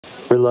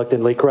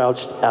Reluctantly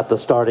crouched at the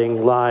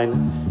starting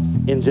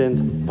line, engines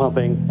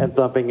pumping and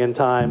thumping in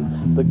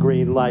time. The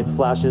green light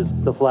flashes,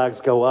 the flags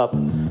go up,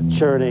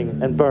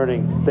 churning and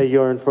burning. They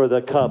yearn for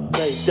the cup.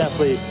 They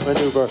deftly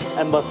maneuver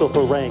and muscle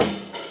for rank.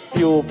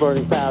 Fuel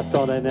burning fast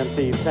on an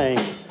empty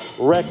tank.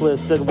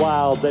 Reckless and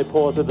wild, they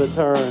pour through the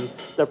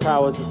turns. Their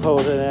prowess is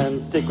potent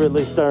and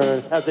secretly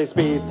stern. As they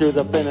speed through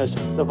the finish,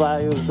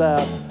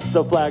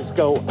 the flags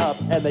go up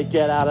and they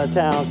get out of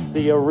town.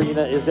 The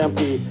arena is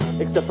empty,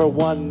 except for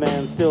one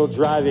man still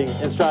driving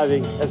and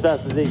striving as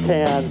fast as he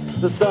can.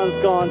 The sun's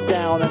gone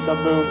down and the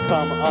moon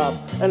come up,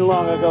 and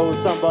long ago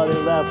somebody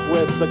left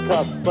with the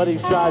cup. But he's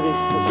striving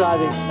and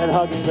striving and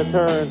hugging the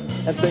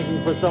turns and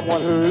thinking for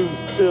someone who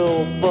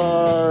still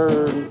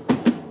burns.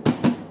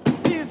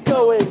 He's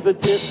going the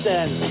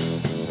distance.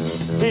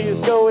 He's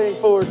going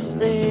for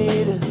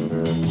speed.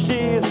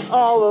 She's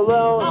all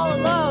alone,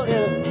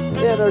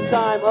 in her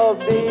time of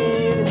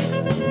need.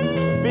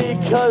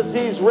 Because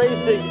he's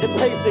racing and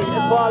pacing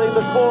and plotting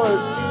the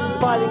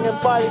course, fighting and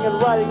fighting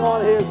and riding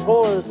on his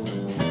horse.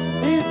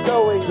 He's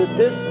going the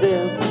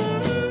distance.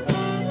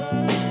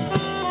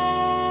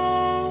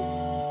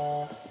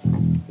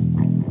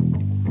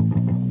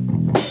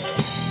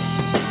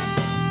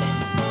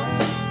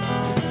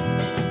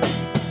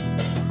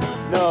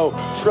 No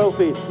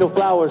trophy, no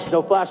flowers,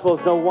 no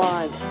flashbulbs, no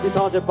wine. He's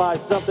haunted by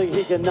something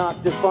he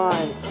cannot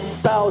define.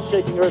 Bowels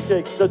shaking,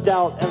 earthquakes, no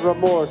doubt and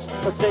remorse.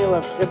 Assail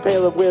him,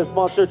 impale him with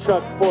monster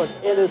truck force.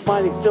 In his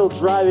mind he's still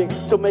driving,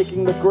 still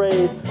making the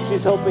grade.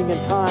 She's hoping in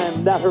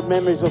time that her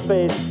memories will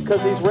fade.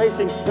 Cause he's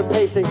racing and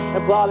pacing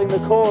and plotting the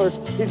course.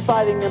 He's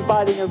fighting and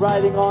biting and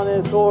riding on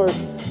his horse.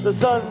 The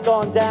sun's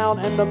gone down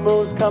and the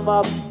moon's come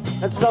up,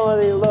 and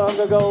somebody long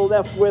ago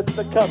left with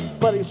the cup.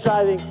 But he's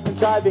striving and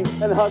driving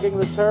and hugging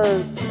the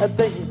turns and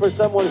thinking for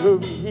someone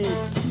whom he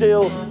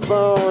still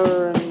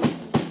burns.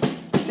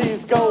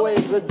 She's going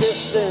the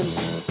distance.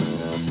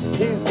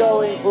 He's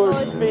going for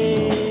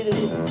speed.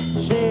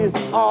 She's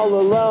all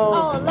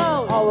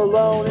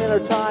alone in her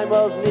time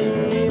of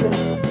need.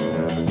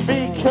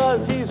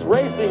 Because he's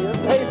racing and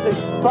pacing,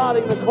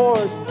 plotting the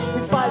course.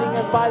 He's fighting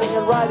and fighting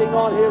and riding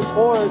on his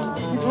horse.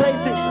 He's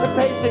racing and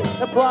pacing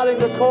and plotting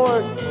the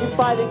course. He's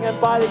fighting and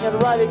fighting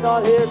and riding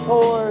on his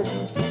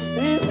horse.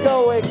 He's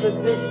going the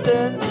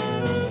distance.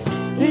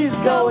 He's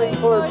going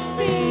for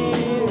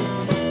speed.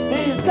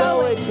 He's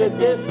going the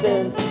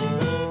distance.